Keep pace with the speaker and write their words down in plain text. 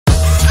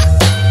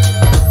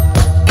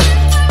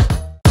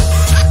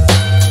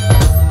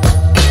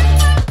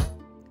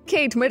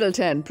Kate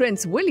Middleton,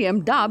 Prince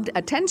William dubbed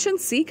attention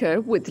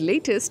seeker with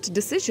latest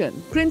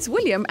decision. Prince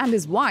William and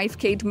his wife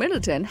Kate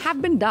Middleton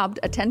have been dubbed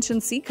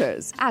attention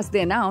seekers as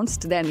they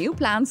announced their new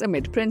plans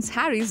amid Prince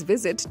Harry's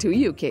visit to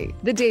UK.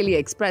 The Daily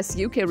Express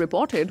UK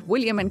reported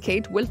William and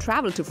Kate will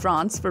travel to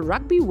France for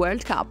Rugby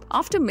World Cup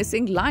after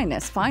missing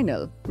Lioness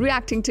final.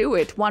 Reacting to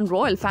it, one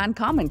royal fan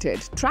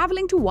commented,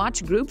 "Traveling to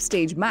watch group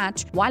stage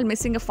match while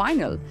missing a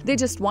final. They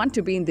just want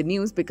to be in the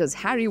news because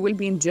Harry will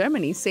be in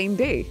Germany same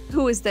day.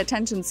 Who is the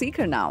attention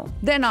seeker now?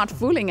 They're not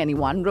fooling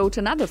anyone," wrote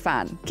another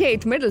fan.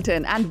 Kate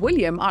Middleton and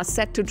William are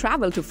set to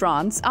travel to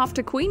France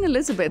after Queen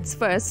Elizabeth's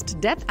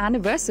first death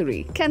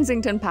anniversary,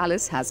 Kensington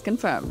Palace has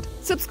confirmed.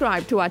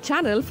 Subscribe to our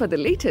channel for the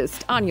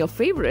latest on your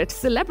favorite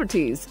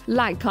celebrities.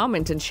 Like,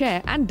 comment and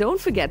share, and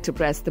don't forget to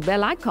press the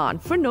bell icon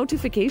for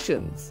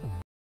notifications.